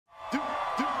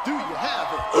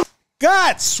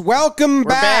Guts, welcome We're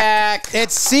back.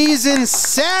 It's season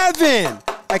 7.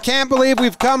 I can't believe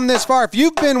we've come this far. If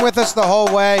you've been with us the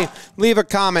whole way, leave a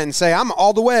comment and say, I'm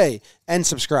all the way, and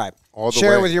subscribe.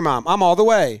 Share it with your mom. I'm all the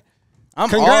way.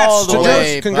 Congrats to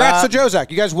Jozak.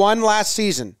 You guys won last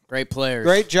season. Great players.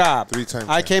 Great job. 3 times.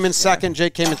 I came in second.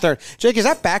 Jake came in third. Jake, is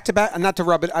that back-to-back? Not to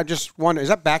rub it. I just wonder, is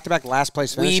that back-to-back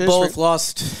last-place finishes? We both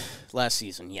lost last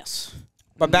season, yes.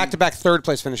 But back-to-back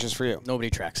third-place finishes for you?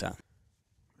 Nobody tracks that.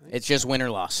 It's just win or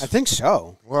loss. I think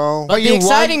so. Well, but the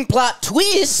exciting plot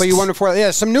twist. But you won before.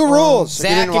 Yeah, some new rules.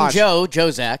 Zach and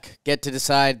Joe Zach, get to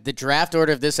decide the draft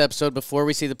order of this episode before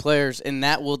we see the players, and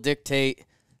that will dictate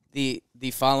the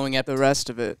following episode. The rest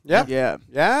of it. Yeah. Yeah.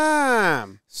 Yeah.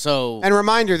 So, and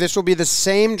reminder, this will be the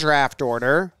same draft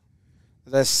order,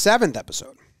 the 7th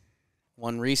episode.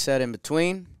 One reset in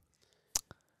between.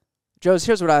 Joe's,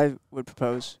 here's what I would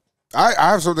propose. I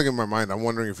have something in my mind. I'm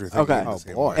wondering if you're thinking okay. the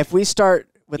same way. If we start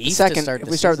with the second, with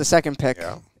the second pick,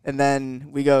 and then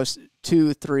we go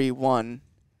 2, 3, 1,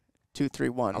 2, 3,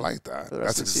 1. I like that.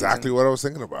 That's exactly what I was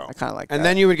thinking about. I kind of like that. And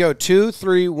then you would go 2,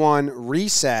 3, 1,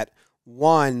 reset,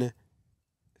 1,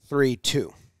 3,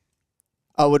 2.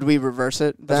 Oh, would we reverse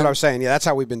it then? That's what I was saying. Yeah, that's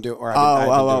how we've been doing.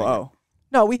 Oh.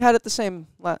 No, we had it the same.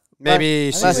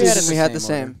 Maybe last season we had the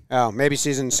same. Oh, maybe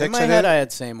season 6. In my head, I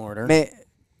had same order.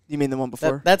 You mean the one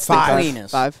before? That's 5. The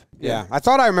cleanest. 5. Yeah, I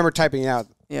thought I remember typing out.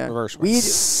 Yeah. Reverse.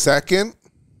 Second.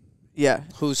 Yeah.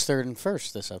 Who's third and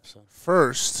first this episode?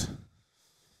 First.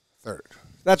 Third.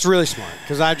 That's really smart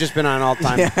because I've just been on all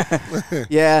time.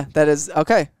 Yeah, that is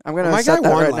okay. I'm gonna my set guy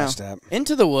that won right last now. step.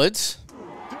 Into the woods.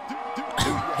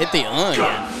 Hit the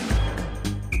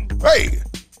again. Hey.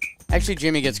 Actually,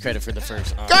 Jimmy gets credit for the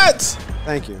first. Guts.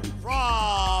 Thank you.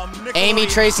 Amy,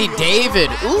 Tracy, David.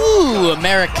 Ooh,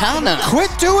 Americana. Quit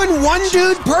doing one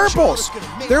dude purples.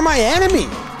 They're my enemy.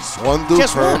 One dude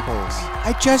Just purples.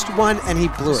 I just won, and he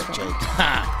blew it, Jake.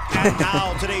 And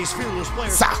now today's fearless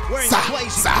players wearing the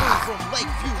blazing blue from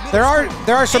Lakeview.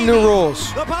 There are some new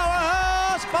rules. The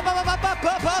powerhouse.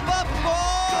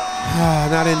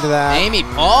 Not into that. Amy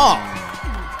Paul.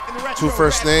 2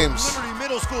 first names. Liberty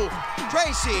Middle School.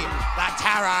 Tracy, the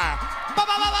Terror.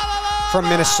 From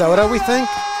Minnesota, we think.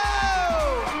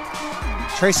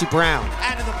 Tracy Brown.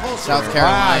 And in the post South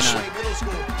Carolina. Middle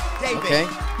School. David, Okay.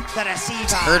 the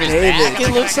Deceiver. Hurt his back,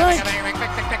 it looks like.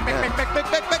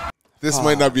 This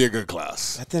might not be a good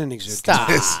class. That didn't exist. Stop.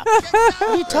 What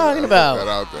are you talking That about?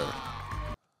 out there.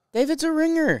 David's a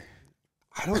ringer.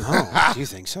 I don't know. Do you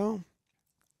think so?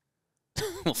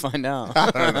 We'll find out.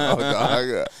 I don't know,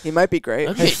 dog. He might be great.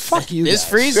 Okay, fuck you This guys.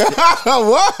 freeze.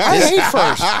 What? I hate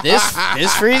first.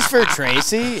 This freeze for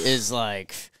Tracy is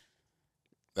like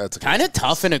That's kind of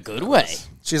tough in a good way.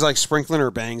 She's like sprinkling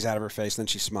her bangs out of her face, then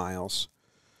she smiles.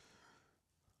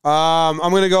 I'm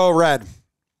gonna go red.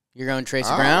 You're going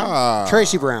Tracy Brown?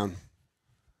 Tracy Brown.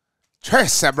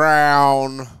 Tracy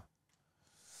Brown.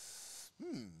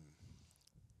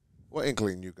 What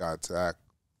inkling you got, Zach?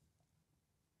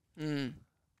 And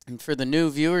for the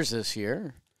new viewers this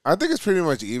year, I think it's pretty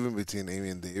much even between Amy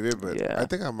and David, but Yeah. I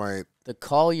think I might. the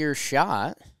call your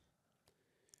shot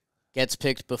gets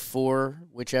picked before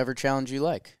whichever challenge you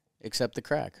like, except the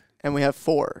crack. And we have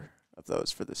 4 of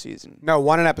those for the season. No,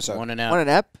 one an episode. One and out. One an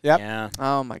ep? Yep. Yeah.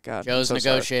 Oh my God. Joe's I'm so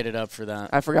negotiated up for that. sorry.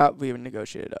 I forgot we even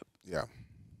negotiated up. Yeah.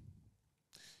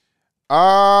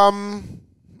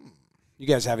 You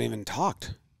guys haven't even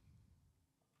talked.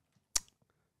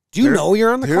 Do you know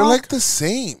you're on the They're clock? like the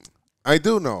same. I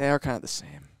do know. They are kind of the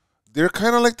same. They're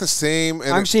kind of like the same.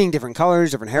 And I'm seeing different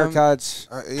colors, different haircuts.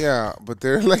 yeah, but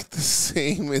they're like the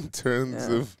same in terms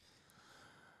of.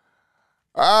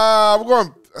 I'm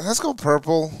going. Let's go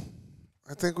purple.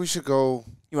 I think we should go.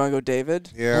 You want to go David?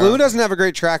 Yeah. Blue doesn't have a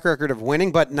great track record of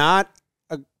winning, but not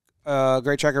a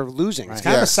great track record of losing. It's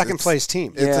kind of a second-place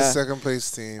team. It's a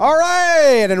second-place team. All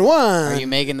right, and one. Are you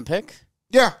making the pick?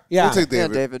 Yeah. Yeah. We'll take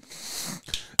David. Yeah, David.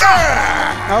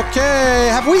 Okay.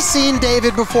 Have we seen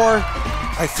David before?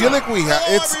 I feel like we have.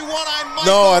 It's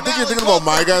no. I think you're thinking about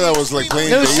my guy that was like playing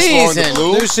New baseball in the season.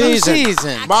 blue. New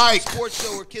season. Mike. Sports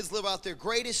show where kids live out their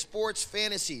greatest sports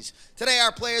fantasies. Today,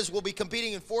 our players will be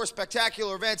competing in 4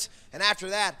 spectacular events, and after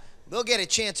that, they'll get a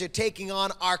chance at taking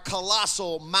on our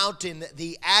colossal mountain,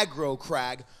 the Aggro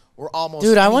Crag.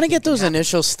 Dude, I want to get those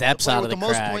initial steps out of the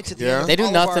crag. Yeah. They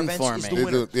do nothing for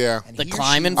me. Yeah. The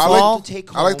climb and I fall.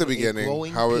 like the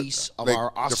beginning. How it,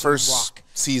 like, the first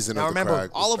season Now of the remember,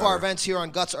 crag. all of our events here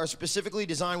on Guts are specifically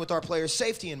designed with our players'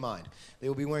 safety in mind. They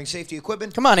will be wearing safety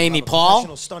equipment. Come on, Amy Paul.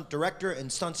 Professional stunt director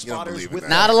and stunt spotters with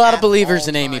not a lot of believers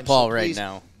in Amy Paul right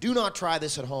now. Do not try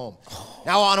this at home.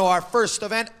 Now on to our first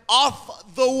event,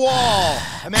 Off the Wall.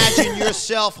 Imagine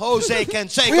yourself, Jose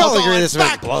Canseco, We all agree going this event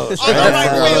back blows. on the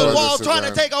right field wall, This trying to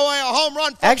event. take away a home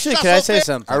run. From Actually, can I say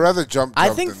something? I'd rather jump. I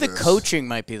think the coaching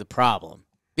might be the problem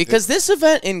because this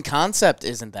event in concept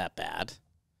isn't that bad.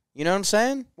 You know what I'm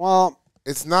saying? Well,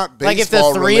 it's not baseball like if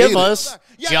the three related. of us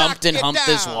You jumped and knocked it humped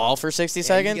this down. wall for 60 And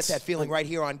seconds. you get that feeling right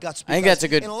here on Guts. I think that's a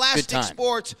good in elastic time.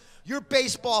 sports, your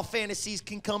baseball fantasies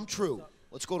can come true.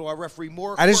 Let's go to our referee,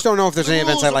 Moore. I just don't know if there's The any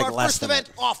events rules I like of our less first than event,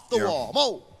 it. Off the wall.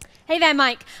 Mo. Hey there,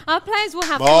 Mike. Our players will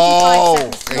have Oh, 45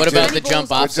 seconds. to What make about as the many jump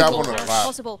balls obstacle as course?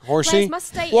 possible. Horsey? Players must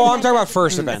stay Well, in I'm talking about their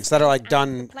first events that are like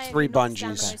done Player who three knocks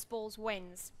down bungees. those balls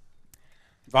wins.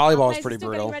 Volleyball is Players pretty still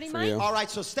brutal getting ready, for Mike? you. All right,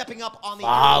 so stepping up on the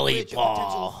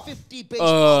Volleyball. 50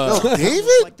 baseballs. No,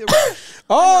 David?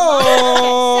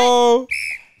 Oh!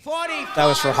 45 That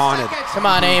was for Haunted. seconds. Come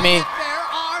on, Amy. Get their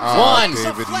arms One.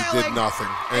 David, he did nothing,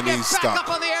 and get he's back stuck. up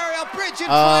on the aerial bridge and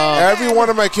play Every again. one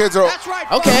of my kids are. That's right.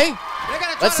 Okay. They're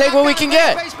gonna try Let's to take knock what we down can as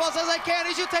many get. Baseballs as I can.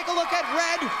 As you take a look at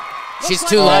Red. She's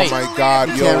Looks too like light. Oh my God,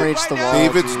 He's yo. right Can't reach the now. wall.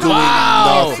 David's doing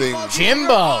Wow. nothing.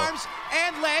 Jimbo. Arms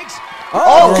and legs.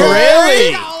 Okay.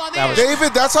 Really? Foul on the That was- end.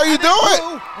 David, that's how you do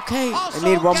it. Okay. Also I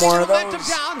need one getting more of momentum those.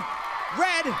 down.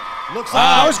 Red looks Wow.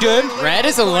 like That was good. Red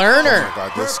is a learner. Oh my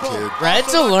God, this Purple. kid.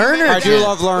 Red's Also a learner, I do Jen.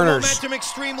 love learners. Momentum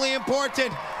extremely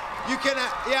important. You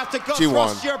have to go She won.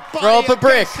 thrust your body Throw up a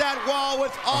brick. against that wall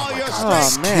with all your God,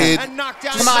 strength this kid. and knock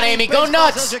down Come as on, many Amy, go baseballs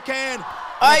nuts. as you can.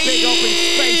 A big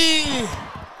open space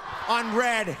on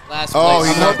Red. Last Oh,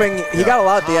 place. he I'm hoping he got a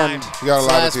lot at the end. You got a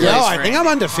lot of Last tears. Yo, place. I think I'm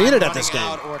undefeated at this game.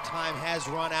 Out or time has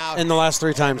run out. In the last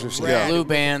 3 times we've seen Red it. Blue with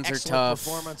bands are excellent tough.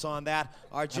 Performance on that.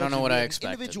 Our don't know what I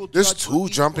expected. There's 2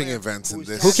 jumping events in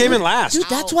this. Who came in last? Dude,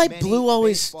 that's why Blue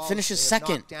always finishes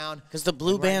second. Because the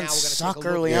Blue bands suck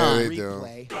early Yeah, on. they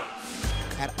do.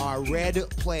 At our Red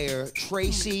player,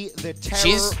 Tracy the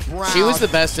Terror Brown. She was the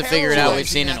best to figure it out Terrorizing we've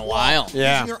seen in that a wall, while.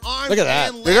 Yeah. using her arms Look at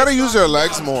that. and They gotta legs use their on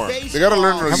legs more. baseball. They gotta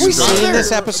learn to Have use we their seen legs.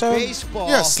 this episode? Baseball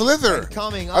Yeah, Slither.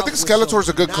 coming I up think with Skeletor's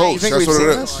some a good nice coach. That's what it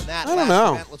results is. on that I don't last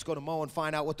know. event. Let's go to Mo and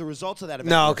find out what the results of that event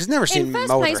No, were. because never seen In first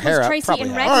Mo with place her hair was up. Tracy Probably in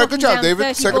have. red, All right, good knocking job, down David.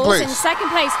 30 Second balls. place. In second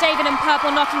place, David in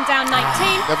purple knocking down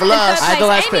 19. Never In last. third I had the place,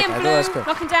 last Amy pick. in I had the blue last pick.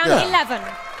 knocking down Yeah. 11.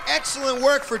 Excellent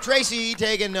work for Tracy,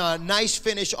 taking a nice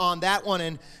finish on that one.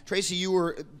 And Tracy,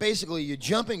 you're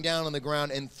jumping down on the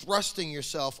ground and thrusting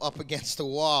yourself up against the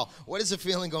wall. What is the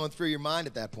feeling going through your mind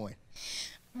at that point?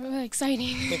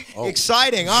 Exciting.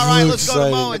 Exciting. All right, let's go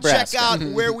to Mo and Nebraska. check out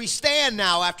where we stand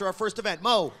now after our first event.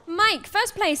 Mo. Mike,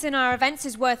 first place in our events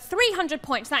is worth 300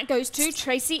 points. That goes to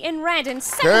Tracy in red. In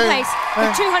second Okay. place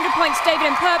with 200 points, David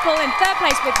in purple. In third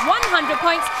place with 100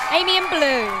 points, Amy in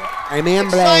blue. Amy and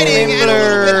Blue. Exciting and a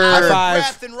little bit out High of five.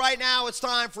 breath. And right now it's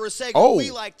time for a segment Oh.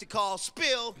 we like to call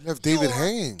Spill You have David Your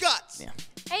hanging. Guts.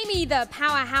 Amy, the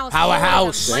powerhouse.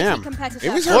 Powerhouse. warrior, mighty Damn. competitor.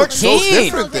 Amy's hair looks so 14.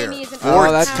 different there. Amy is an Oh,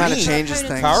 that outstanding kinda opponent. changes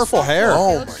things. Powerful hair.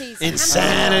 Oh, my. Abilities,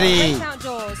 Insanity. great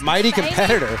outdoors. Mighty For Amy,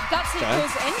 competitor. Guts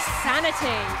equals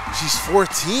insanity. She's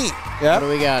 14. What Yep. do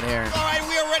we got here? All right,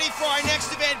 we are ready for our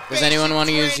next event. Does anyone want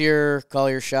to use call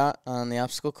your shot on the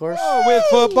obstacle course? Oh, with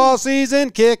football season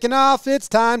kicking off, it's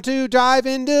time to dive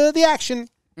into the action.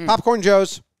 Popcorn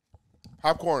Joe's.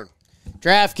 Popcorn.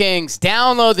 DraftKings.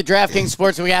 Download the DraftKings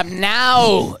Sportsbook app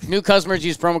now. New customers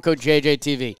use promo code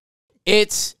JJTV.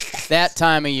 It's that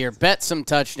time of year. Bet some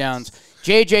touchdowns.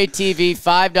 JJTV,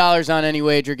 $5 on any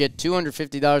wager. Get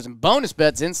 $250 in bonus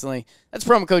bets instantly. That's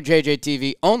promo code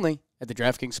JJTV only at the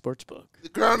DraftKings Sportsbook. The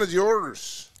ground is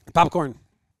yours. Popcorn.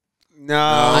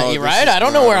 No. You're right. I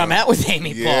don't know where I'm at with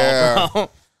Amy Yeah. Paul, bro.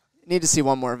 Need to see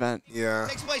one more event. Yeah.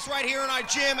 Takes place right here in our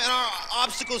gym, and our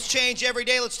obstacles change every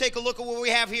day. Let's take a look at what we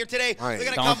have here today. Mike. They're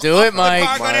gonna Don't come do up it, the Mike.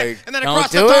 car granite, Mike. and then Don't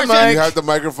across do the it, Tarzan. Mike. You have the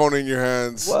microphone in your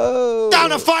hands. Whoa.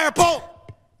 Down the fire pole.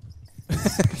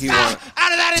 He won. Out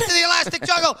of that into the elastic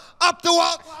jungle. Up the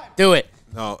wall. Do it.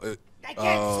 No. They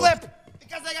can't slip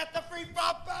because they got the free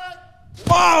pop back.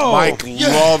 Whoa. Mike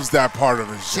loves that part of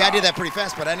his job. See, I did that pretty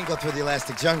fast, but I didn't go through the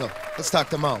elastic jungle. Let's talk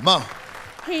to Mo. Mo.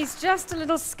 He's just a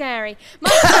little scary.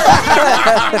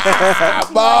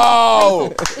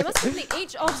 Mo! They must complete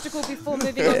each obstacle before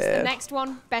moving on to the next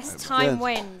one. Best time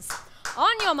wins.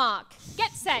 On your mark,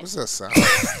 get set. What's that sound? All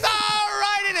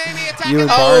right, and Amy attacking. You and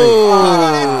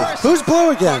Oh, Who's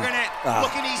blue again?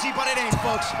 Looking easy, but it ain't,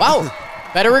 folks. Wow.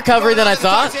 Better recovery than I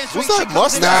thought. Who's that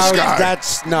mustache guy?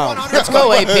 No. Let's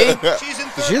go, AP.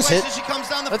 She just hit.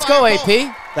 Let's go,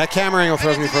 AP. That camera angle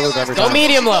throws me for a loop every time. Go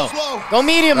medium low. Go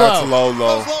medium That's low.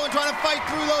 low.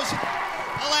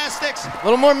 A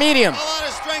little more medium.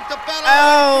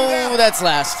 Oh, that's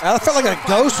last. I felt like a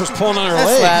ghost was pulling on her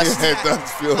That's leg. last. Yeah, it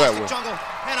does feel that way.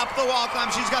 And up the wall climb.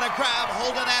 She's got to grab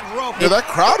hold of that rope. Yeah, that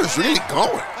crowd is really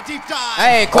going. A deep dive.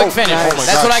 Hey, quick finish. Oh my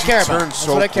That's God, what I she care about. turned That's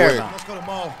so what I care quick. about. Let's go to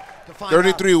Mo to find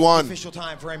 33-1. out the official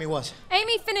time for Amy was.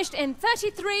 Amy finished in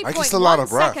 33.1 still out of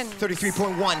breath. seconds.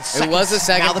 33.1 seconds. It was a Now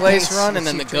second the place pace. run, and Let's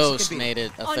then the see if Tracy ghost can beat made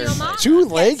it a On third your place. mark, 2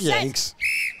 get leg set. yanks.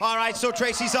 All right, so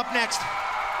Tracy's up next.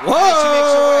 Whoa!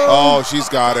 Oh, she's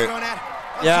got it.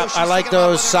 Yeah, I like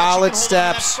those solid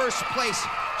steps. First place.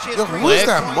 Yo, who is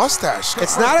that mustache guy?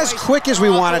 It's not as quick as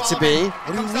we want it to be. What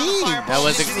do you mean? That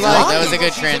was a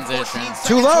good transition.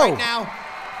 Too low.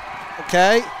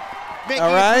 Okay.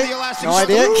 All right. No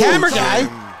idea. Camera guy.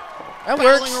 That Battling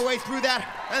works. her way through that,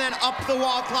 and then up the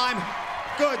wall climb.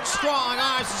 Good, strong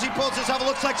eyes as she pulls herself. It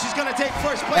looks like she's going to take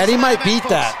first place. Eddie in might that beat event,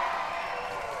 that. folks.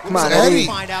 Come on, Eddie. Eddie.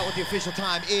 Find out what the official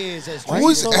time is. As Who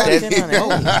is Eddie?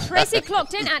 Tracy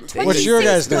clocked in at 26.8 What's your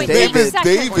guys' name? David. seconds.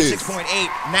 David.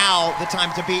 26.8. Now the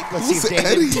time to beat. Let's Who's see if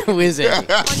David. Eddie? Who is it?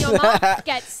 On your mark,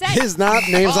 get set. His name's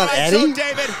All not right, Eddie? So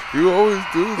David, You always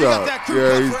do we got that that. crew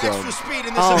Yeah, cut he's for extra done. speed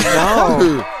in this Oh,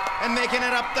 event. no. And making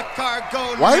it up the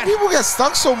cargo. Why do people get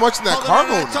stuck so much in that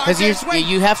cargo net? Because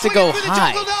you have to go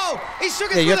high.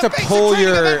 Yeah, you have to pull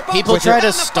your- People With your- try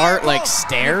to start like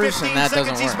stairs, and that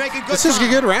doesn't work. This is a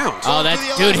good round. Oh, that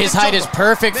dude, his height is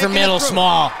perfect for middle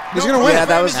small. He's going to win. Yeah,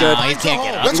 that was good. No, he can't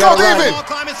get up. Let's go, David.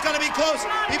 It's going to be close.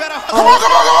 You better Come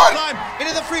on.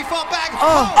 into the free fall bag.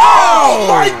 Oh,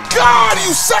 my God,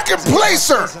 you second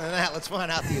placer. Listen to that. Let's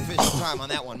find out the official time on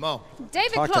that one, Mo.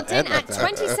 David Talk to clocked Ed in about at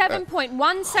that.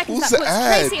 27.1 seconds. Who's That puts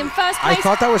Ed? Tracy in first place. I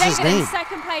thought that was his David in name.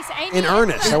 second place. Amy In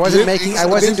earnest. third. I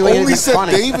wasn't doing Only anything said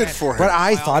funny. David for him. But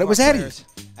I thought it was Eddie.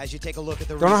 As you take a look at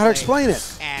the Don't know how to replay explain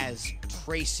it. As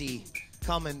Tracy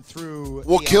coming through.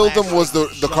 What killed them was the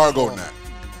cargo net.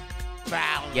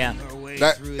 Yeah.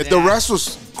 If the rest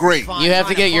was great. You have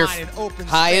to get your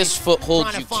highest foothold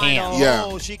you can.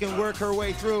 Yeah. She can work her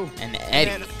way through. And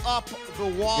Eddie. And up the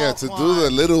wall. Yeah, to do the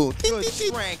little. Good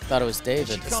strength. Thought it was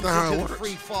David. She comes not how it into the works.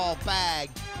 free fall bag.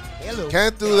 Hello.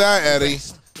 Can't do that, Eddie.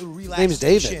 Name's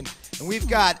David. And we've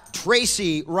got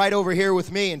Tracy right over here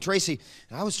with me. And Tracy,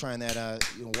 I was trying that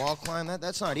wall climb.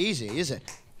 That's not easy, is it?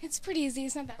 It's pretty easy.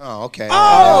 It's not that. Oh, okay.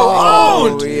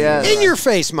 Oh, owned. yes. In your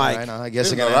face, Mike. All right, I guess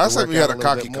Yeah, I'm gonna last have to time work you had out a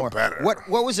little cocky bit more. competitor.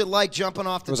 What was it like jumping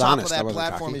off the was top honest, of I that wasn't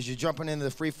platform cocky. as you're jumping into the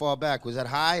free fall back? Was that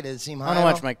high? Did it seem high? I don't at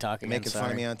watch all? Mike talk again, Making fun of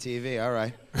sorry. me on TV. All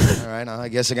right. All right. I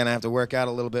guess I'm gonna have to work out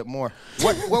a little bit more.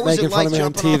 What was Making it fun like of me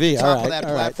on jumping off TV. the top All of right, that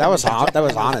all right. platform? That was as you're hot. That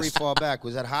was jumping into the honest. Free fall back.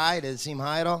 Was that high? Did it seem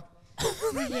high at all?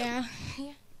 Yeah.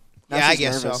 Yeah, I she's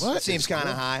guess nervous. so. It seems kind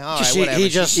of high. All She- right, whatever. he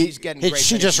just- She's getting he- great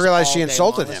she just finishes realized all she day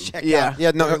insulted long. Let's him. check Yeah. out She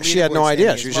had no the idea.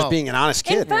 leaderboard She was standings. just Mo. being an honest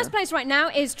In kid. first place right now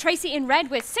is Tracy in red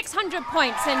with 600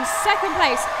 points. In second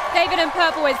place, David in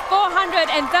purple with 400.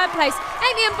 In third place,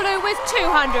 Amy in blue with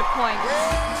 200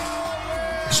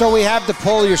 points. So we have to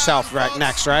pull yourself right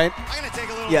next, right? I'm going to take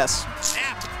a little Yes.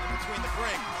 nap between the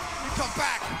break. You come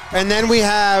back. And then we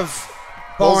have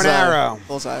bow and arrow.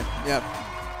 Bullseye. Yep.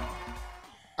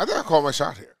 I think I called my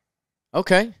shot here.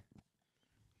 Okay. I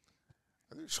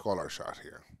think we should call our shot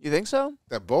here. You think so?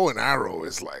 That bow and arrow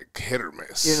is like hit or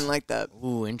miss. You didn't like that.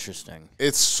 Ooh, interesting.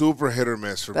 It's super hit or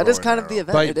miss for That bow is and kind of arrow. the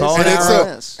event. But It bow is. and And, it's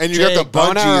arrow- and you got the bow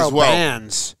and bungee arrow as well.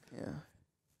 bands.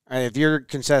 Yeah. If your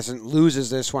contestant loses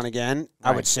this one again, I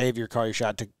Right. would save your call your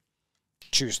shot to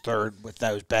choose third with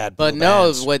those bad But blue no,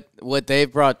 bands. what they've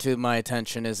brought to my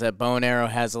attention is that bow and arrow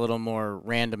has a little more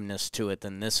randomness to it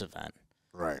than this event.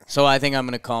 Right. So I think I'm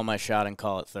going to call my shot and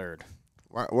call it third.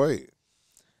 Wait.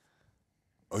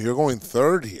 Oh, you're going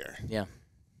third here. Yeah.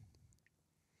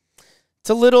 It's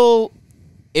a little,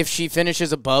 if she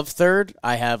finishes above third,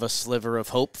 I have a sliver of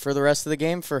hope for the rest of the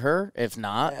game for her. If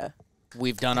not, Yeah.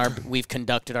 we've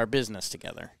conducted our business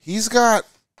together. He's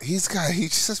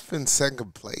just been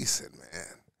second place, man.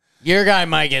 Your guy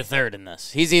might get third in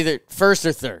this. He's either first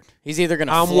or third. He's either going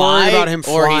to I'm fly worried about him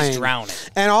or flying. he's drowning.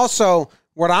 And also,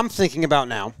 what I'm thinking about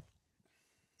now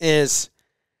is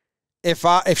if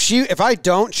I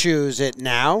don't choose it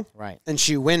now, Right. and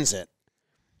she wins it,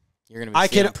 You're going to be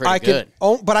feeling pretty good.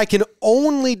 but I can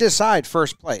only decide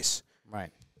first place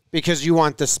Right. because you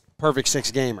want this perfect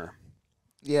six gamer.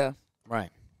 Yeah.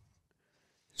 Right.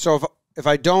 So if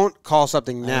I don't call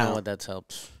something I don't know now, what that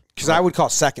helps. because I would call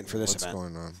second for this What's event.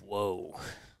 going on? Whoa.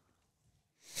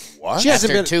 What? She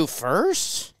hasn't After been two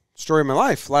firsts? story of my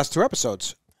life. Last two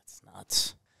episodes. That's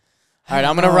nuts. All right,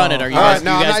 I'm going to run it. Are you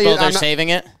guys, both are saving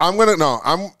it? I'm going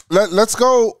to, let's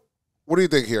go. What do you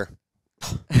think here?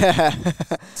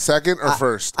 Second or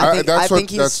first?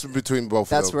 That's between both of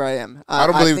them. That's where I am. I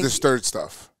don't believe this third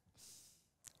stuff.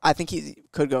 I think he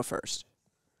could go first.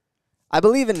 I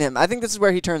believe in him. I think this is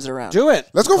where he turns it around. Do it.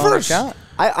 Let's go first. I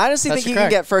honestly think he can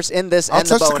get first in this and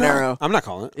the bow and arrow. I'm not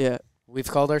calling it. Yeah. We've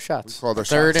called our shots.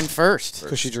 Third and first.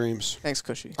 Cushy dreams. Thanks,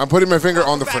 Cushy. I'm putting my finger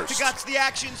on the first.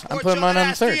 I'm putting mine on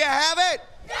the third. Do you have it?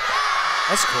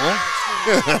 That's cool.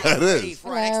 It is. For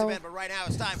our next event, but right now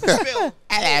it's time for Spill.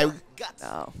 Hello.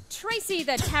 No. Tracy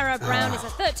the Terror Brown is a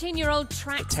 13-year-old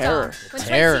track Terror. star. When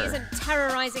Terror. Tracy isn't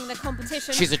terrorizing the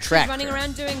competition, She's a track running girl.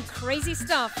 around doing crazy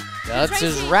stuff. Guts Tracy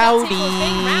is gets rowdy. equals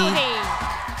being rowdy.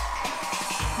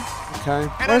 Okay.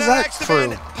 Where's that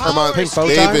crew? Come on, Pink bow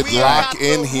tie? David, lock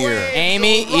in here.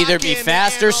 Amy, either be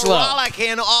fast or slow.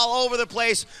 Rollicking all over the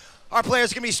place. Our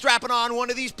players are going to be strapping on one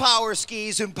of these power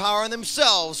skis and powering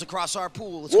themselves across our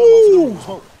pool. Let's go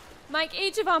for the Mike,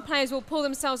 each of our players will pull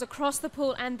themselves across the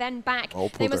pool and then back.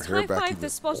 They must high-five the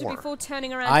spotter before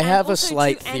turning around. I and have a also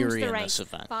slight to end theory the in race. this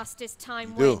event. Fastest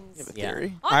time You wins. You have a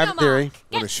theory? On I have your a theory. mark,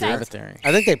 Wanna get share? I have a set. theory.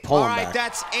 I think they pull All him right, back.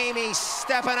 that's Amy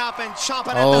stepping up and chomping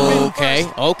at the bit Okay,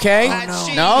 first. okay. And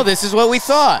she No, this is what we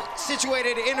thought.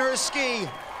 situated in her ski.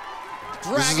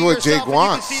 This is what Jake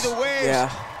wants. You can see the waves Yeah.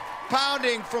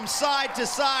 pounding from side to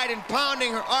side and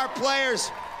pounding our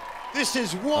players. This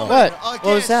is woman What? against What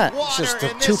was that? It's water just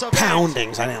the in two this event.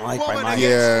 poundings I didn't like by Woman Mike.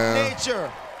 against Yeah.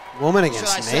 nature. Woman Should I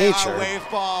against say our nature. wave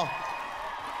ball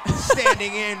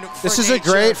standing in for This is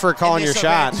nature great for in calling this your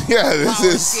event. shot. Yeah, this Power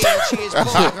is. ski, and she is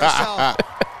pulling herself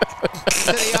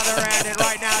to the other end, and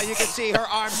right now you can see her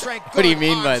arm strength. What do you good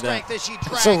mean arm by strength that? as she It's a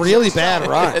drags really herself bad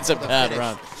run. It's a to the bad finish.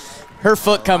 run. Her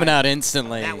foot coming out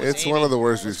instantly. That was It's Amy. one of the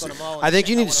worst we've Let's go seen. to Mo and I think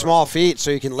you check out need what small feet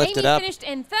so you can lift Amy it up. finished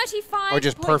in 35. Or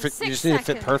just perfect. You just need to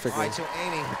fit All perfectly. right, so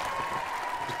Amy,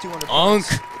 with 200 Unk.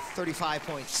 points,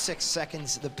 35.6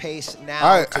 seconds, the pace now.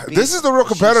 All right, to beat. this is the real She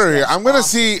competitor here. steps I'm gonna off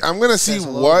see. and I'm gonna see says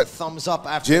hello, what thumbs up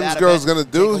after Jim's that girl's event. gonna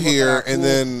Take do a look at here, our and pool.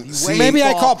 then The see. wave Maybe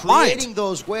I ball call blind. creating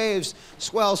those waves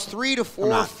swells 3 to 4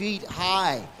 not. feet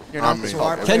high. You're not mean, So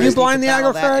our Can players you need blind to the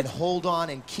battle aggro, that Fred? and hold on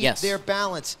and keep Yes. their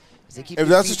balance. As they keep If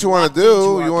their that's feet what you want locked to do,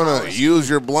 into you our want power to ski. use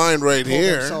your blind right Pull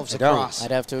here. themselves I don't. across.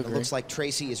 I'd have to It agree. looks like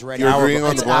Tracy is ready. You're agreeing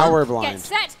on It's the blind? hour Get blind.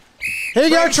 set. Here you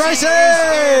go, Tracy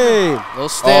Tracy! Little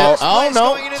step. Oh.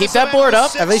 Oh, no. Keep that board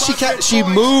up. At least she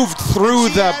moved through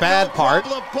the bad part.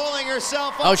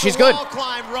 Oh, she's good.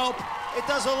 It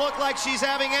doesn't look like she's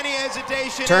having any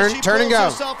hesitation. Turn and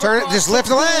go. Turn. Just lift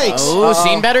the legs. Oh,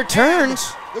 seen better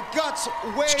turns. The guts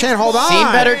She can't hold on. Seen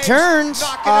better turns.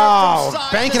 Oh,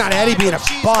 banking on Eddie being a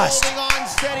bust. Holding on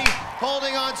steady,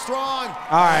 holding on strong.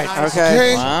 All right.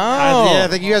 Okay. Wow. Yeah, I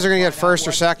think you guys are going to get first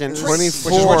or second.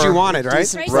 24. Which is what you wanted, right?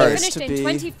 Tracy Right. finished To in be-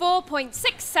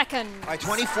 24.6 seconds. All right,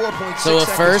 24.6 So a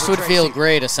seconds first for would feel Tracy.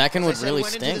 great. A second would As I said, really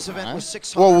went into stink. this event Huh? with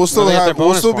 600 Well, we'll still they have have. their We'll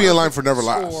bonus still be in points. line for never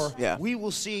last. score. Yeah. We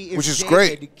will see if Which is David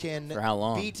great. can For how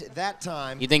long? beat that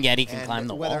time. You think Eddie can and climb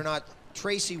the whether wall? or not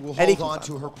Tracy will Eddie hold can on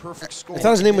to her perfect score. I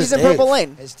thought his name was He's in Dave. purple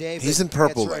lane. As David He's in gets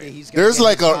purple ready, lane. he's gonna There's get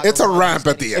like his shot it's a on. ramp He's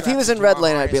at the gonna end. If he was in red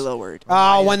lane, I'd be a little worried.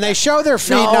 Oh, when they show their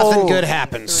feet, No. nothing good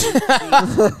happens.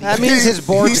 That means his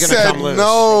board's He going to said come loose.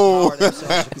 no.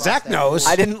 Zach knows.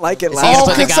 I didn't like it he last gonna Oh,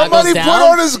 put time. the can somebody goggles put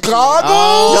down? on his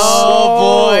goggles? Oh,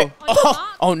 boy. On your mark,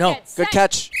 Oh, no. get Good set.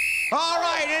 catch. All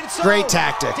right, and so Great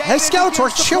tactic. Hey, David Skeletor,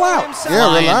 begins to chill pour out. himself Yeah,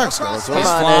 Flying. relax, across guys. the He's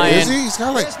line. flying. Is he? He's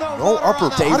got like There's no rudder on upper the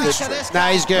body back. strength. This Nah,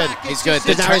 he's good. back He's is good.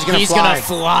 just- Now he's gonna He's fly. going to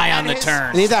fly on And the his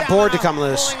turn. You need that board to come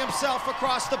stamina, loose. Pulling himself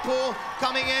across the pool,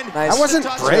 coming in. Nice. That wasn't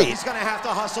Touch. great. He's going to have to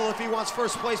hustle if he wants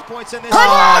first place points in this. Come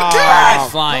on, kid!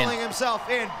 He's flying. Pulling himself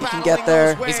in, can get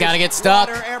there. battling those He's gotta waves. get stuck.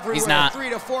 Water everywhere, He's not. 3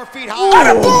 to 4 feet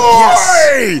high.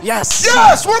 Attaboy! Yes.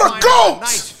 Yes, what a goat!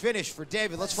 Nice finish for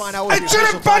David. Let's find out what I the did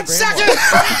official it 5 time for him was. seconds.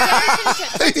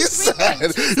 He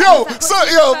said, yo,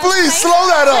 please slow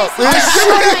that up.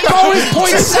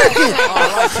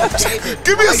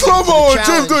 Give me a slow-mo on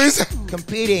Jim, dude.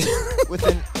 Competing with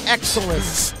an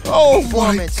excellent Oh, my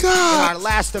performance in our God.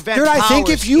 last event. Dude, I think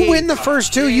power if you ski. win the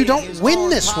first two, you don't His win own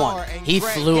this power one. and He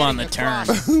Greg flew on getting the turn.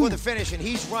 across for the finish, and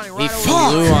he's running right over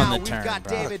flew the on now. the We've turn, got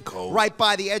bro. David right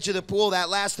by the edge of the pool. That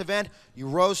last event, you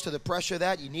rose to the pressure of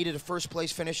that. You needed a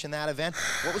first-place finish in that event.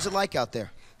 What was it like out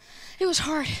there? It was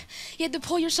hard. You had to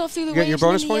pull yourself through the You got your waves. And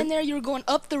bonus in the point? end there, you were going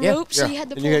up the Yeah. rope, so Yeah. you had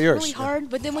to And pull you got yours. really hard.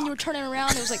 But then when you were turning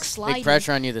around, it was like sliding. Big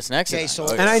pressure on you this next Okay, event. so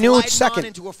And I knew it's sliding on second.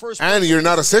 into a first And place you're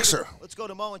not a finish. sixer. Let's go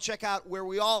to Mo and check out where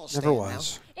we all stand Never now.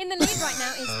 was. In the lead right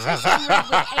now is Tracy Red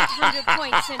with 800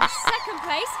 points. In second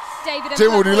place, David and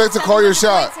Jim, would you like to call your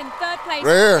shot? In third place,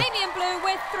 right here. Amy and Blue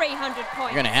with 300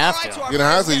 points. You're going to have to. You're going to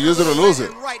have to use it or lose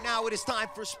it. Right now it is time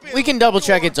for spin. We can double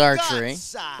check it's archery,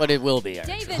 but it will be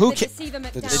archery. David, Who the deceiver,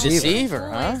 the deceiver,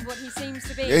 huh? What he seems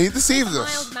to be. Yeah, he deceives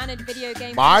us. Mild-mannered video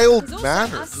game.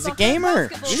 Mild-mannered. He's a gamer.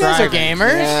 You guys are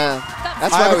gamers. Yeah.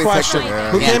 That's I why have we a question. picked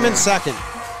him. Who Yeah. came in second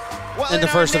in the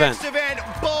first event?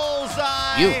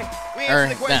 Bullseye. You. We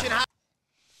answer the Or question, them.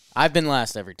 I've been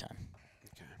last every time.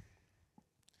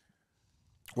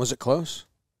 Was it close?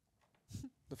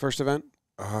 The first event?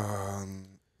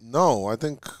 No, I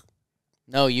think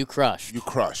No, you crushed. you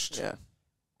crushed. Yeah.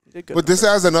 You did good. But this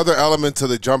adds another element to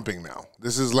the jumping now.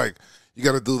 This is like, you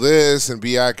got to do this and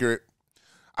be accurate.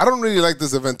 I don't really like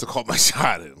this event to call my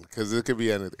shot in because it could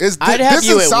be anything. I'd have this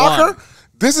you is at soccer. one.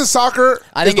 This is soccer.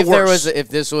 I think is if the there worst. was, if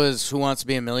this was Who Wants to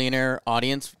Be a Millionaire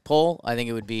audience poll, I think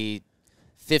it would be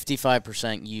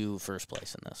 55% you first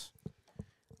place in this.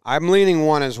 I'm leaning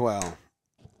one as well.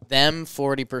 Them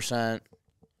 40%.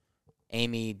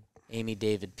 Amy,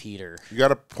 David, Peter. You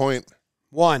got a point.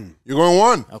 One. You're going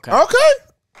one. Okay. Okay.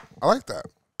 I like that.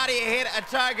 How do you hit a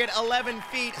target 11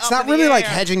 feet It's up not in the really like air?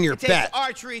 hedging your It takes bet.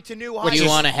 archery to new What do you heights.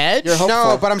 want to hedge? You're hopeful.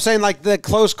 No, but I'm saying like the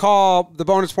close call, the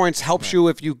bonus points helps you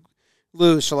if you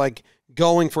lose. So like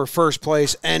going for first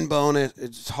place and bonus,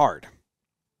 it's hard.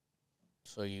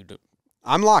 So you do.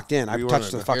 I'm locked in. I've You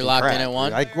touched wanna- the fucking You're locked in crap, at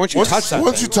one? dude. Once you touch that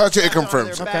Once thing, you touch it, it On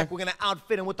confirms. their back, we're going to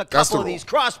outfit them with a That's the couple of rule. these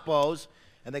crossbows,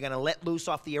 and they're going to let loose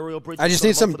off the aerial bridge. I just Put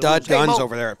need them some up for the dud lose. Hey, guns Mo,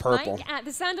 over there at purple. Mike, at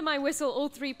the sound of my whistle, all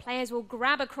three players will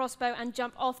grab a crossbow and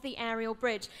jump off the aerial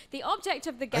bridge. The object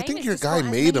of the game think is your to score guy as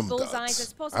made many them bullseyes duds.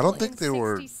 as I possible don't think in they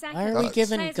were 60 Why are we seconds.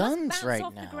 giving Players must guns bounce right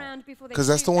off the now? ground before they 'Cause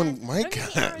that's the shoot, one and Mike only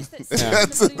the had. arrows that stick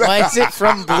That's to the blue Why is it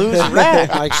from Blues Red?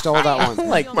 Mike stole that one.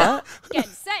 Like that? Get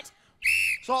set.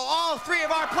 So all three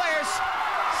of our players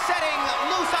setting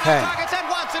loose on Okay. the targets at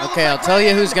once. It looks Okay, I'll like tell you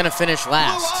Red who's and going to finish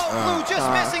last. Blue just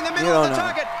missing the you middle of don't the know.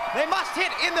 target. They must hit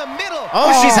in the middle.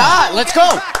 Oh, she's hot. Let's go.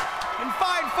 In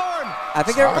fine form. I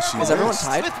think she is everyone missed.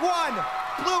 tied? With one.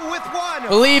 Blue with one.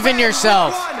 Believe in Red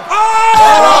yourself. with one.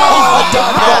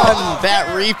 That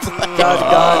replay.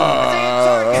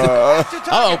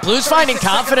 Oh, Blue's finding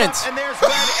confidence. And there's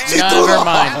Red and Never Blue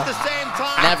mind. At the same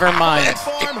time. Never mind.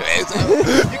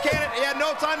 You can't. You had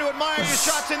no time to admire your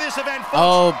shots in this event, folks.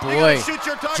 Oh, You gotta boy. shoot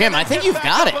your target Jim, I and think get you've back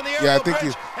got up it. on the Yeah, I aerial think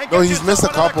bridge he's. and No, get he's yourself missed a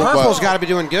another couple, Purple's but got to be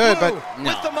doing good, but Blue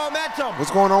with the momentum.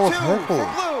 what's going on with Two purple?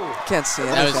 for Blue. Can't see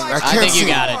That was, anything. I I can't think you see.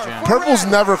 got it, Jim. Purple's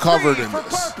never covered Three in for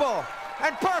this. Purple.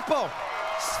 And purple.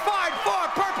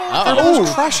 5-4. Purple. with Uh-oh. the Purple's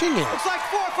lead. crushing it. Looks like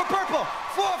 4 for purple.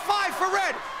 4-5 for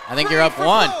red. I think 3 you're up for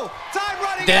one. Blue. Time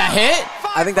running Did that out. hit?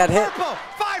 5 I think that for hit. Purple.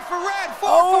 5 for red. 4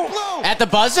 Oh. for blue. At the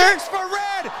buzzer? 6 for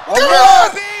red. Come Will on!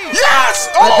 it be? Yes!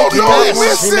 I Oh, think he no, he missed.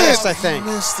 missed He it. missed, I think.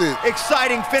 He missed it.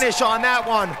 Exciting finish on that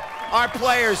one. Our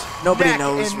players Nobody neck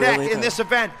knows and neck really, in though. this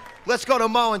event. Let's go to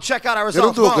Mo and check out our They don't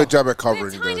results. do a Mo. good job at We're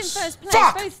covering tied in this. first place.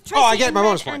 Fuck! Both Oh, I Tracy get in my red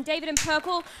bonus point. and David in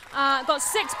purple got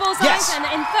 6 bullseyes. Yes. And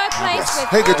in third place Yes. with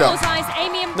Hey, 4 good job. bullseyes,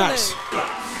 Amy in blue. Nice.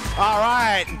 All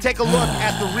right, and take a look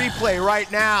at the replay right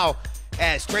now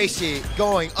as Tracy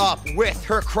going up with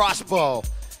her crossbow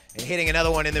and hitting another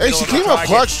one in the Hey, middle she of the came up target.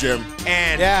 clutch, Jim.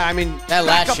 And Yeah, I mean, That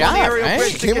back last up on shot, the aerial right?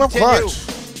 bridge She to came up continue.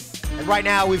 clutch. And right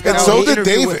now we've got And an so did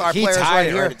interview David. with our He players tied right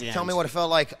her here. at the Tell end. me what it felt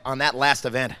like on that last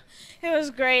event. It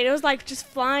was great. It was like just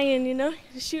flying, you know,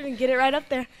 just shoot and get it right up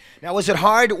there. Now, was it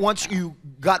hard once you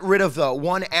got rid of the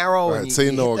one arrow Right, and say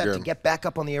you no hit that to again. get back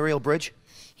up on the aerial bridge?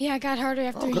 Yeah, it got harder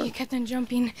after he kept on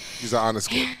jumping. He's an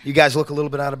honest kid. You guys look a little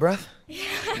bit out of breath?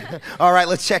 All right,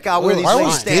 let's check out where these Why ladies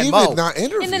was stand. David Mo. not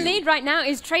interviewed? In the lead right now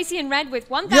is Tracy in red with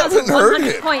haven't heard 1,100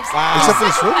 it. points. Except for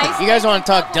this Second room. place, You guys want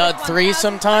to talk Purple with dud 3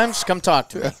 sometimes? Come talk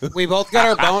to me. we both got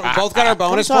our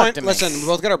bonus talk point. to me. Listen, we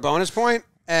both got our bonus point,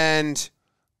 and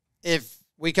if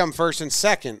we come first and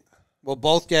second, we'll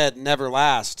both get never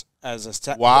last as a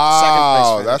second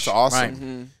Wow, place that's finish.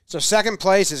 awesome. Right. So second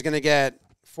place is going to get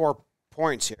 4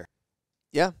 points here.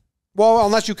 Yeah. Well,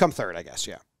 unless you come third, I guess.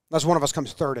 Yeah, unless one of us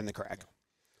comes third in the crack.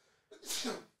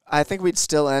 I think we'd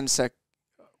still end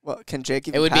Well, can Jake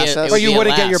even It would be pass a- it us? would But you be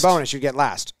wouldn't get your last. bonus. You get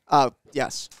last.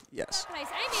 Yes. Yes. place,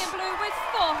 Amy in blue with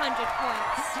 400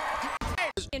 points.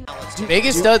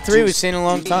 Biggest dud 3 we've seen in a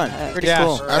long time. Pretty Yeah.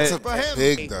 cool. That's a For him,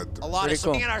 big dud. a lot Pretty of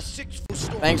cool. in our 6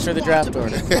 Thanks for the draft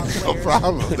order. No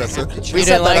problem. That's it. We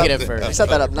didn't like it at You first. set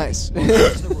that up nice.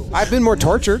 I've been more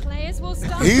tortured. Players will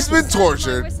start He's with been the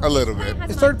tortured whistle. a little bit. Has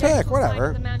His an third identical pick, whatever. side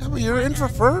of the mountain Yeah, but you're in for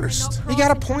first. He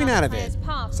got a point out of it. Players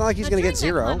path. It's not like he's going to get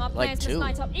 0. Like 2.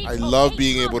 I love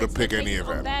being able to pick any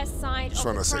event. Just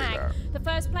want to say that. The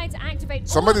first player to activate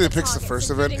Somebody that picks the first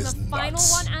event is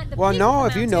nuts. Well, no,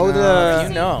 if you know the,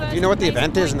 if you know what the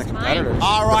event is and the competitors.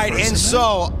 All right, and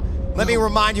so let me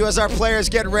remind you as our players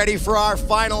get ready for our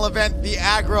final event, the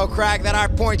aggro crag, that our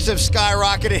points have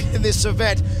skyrocketed in this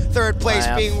event. Third place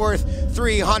being worth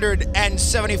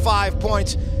 375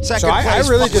 points. Second place, I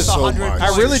really just,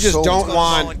 I really just don't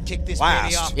want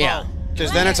last. Yeah.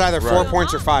 Because then it's either 4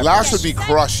 points or 5. Last would be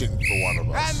crushing for one of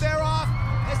us. And they're off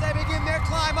as they begin their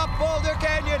climb up Boulder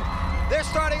Canyon. They're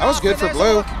starting That was off good for and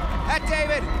Blue. there's a look at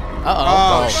David.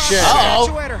 Oh, shit.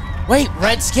 Wait,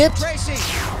 Red skipped? Tracy.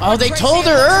 Oh, they told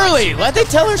her early. Why'd they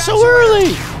tell her so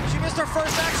early? She missed her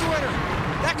first actuator.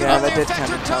 That could Yeah, really that did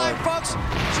affect kinda her tell time, her. folks.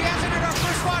 She has entered her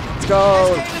first one. Let's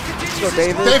go. Let's go,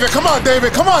 David. David, come on,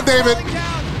 David. Come on, David.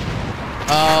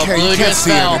 Oh, Okay, Blue you can't just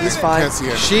see fell. it. He's fine. Can't see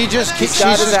it. She's just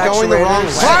got his going the wrong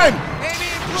actuators. way.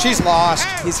 Climb! She's lost.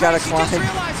 He's got to climb.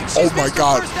 Oh my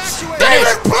God.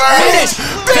 David, please!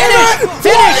 Finish!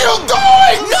 What are you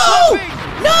doing? No!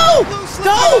 No!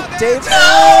 Go! David.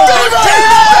 No! David!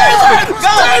 David! David!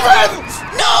 David!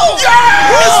 No!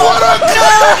 Yes! What a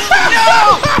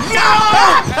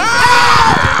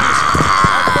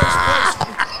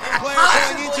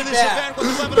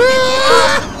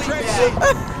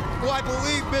who I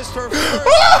believe missed her first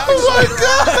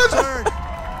turn,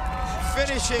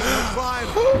 finishing the climb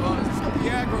of the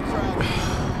aggro crowd.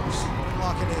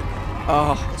 Locking in.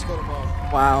 Oh, Let's go to Mo.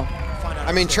 wow.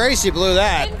 I mean, Tracy blew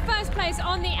that. In first place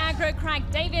on the aggro crag,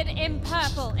 David in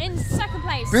purple. In second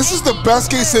place, This is the Amy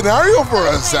best in case blue. scenario for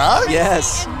us, Zach.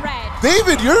 Yes. In red.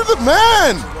 David, you're the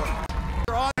man.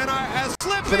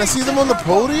 Can Can I see them on the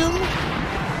podium?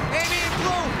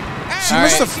 She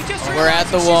missed the. We're at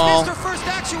the wall. 1.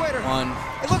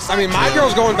 I mean, my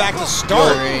girl's going back to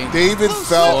start. 3. David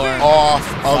fell 4, off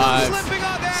of 5,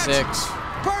 the 6,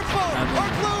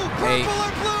 8.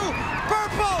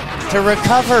 To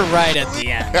recover right at the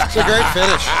end. It's a great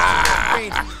finish.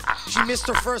 She missed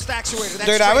her first actuator. That's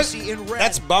Dude, I was. Tracy in red.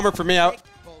 That's a bummer for me.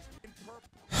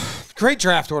 Great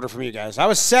draft order from you guys. I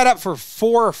was set up for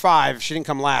 4 or 5. She didn't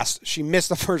come last. She missed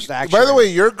the first action. By the way,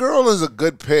 your girl is a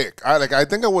good pick. I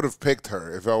think I would have picked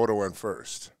her if I would have went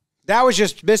first. That was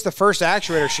just missed the first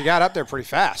actuator. She got up there pretty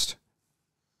fast.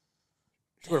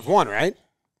 She would have won, right?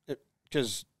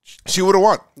 Because she would have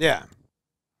won. Yeah.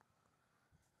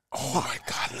 Oh my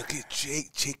God! Look at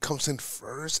Jake. Jake comes in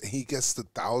first, and he gets the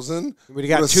 1,000. We'd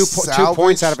have got 2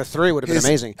 points out of a 3. Would have been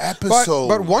amazing. Episode,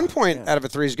 but 1 point out of a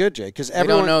 3 is good, Jake. Because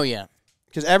everyone don't know yet.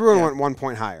 Because everyone went 1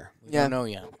 point higher. We don't know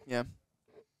yet. Yeah.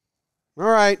 All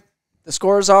right. The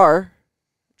scores are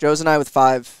Joe's and I with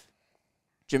 5,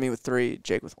 Jimmy with 3,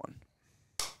 Jake with 1.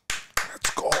 Let's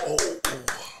go.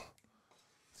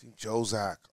 Team Joe, Zach.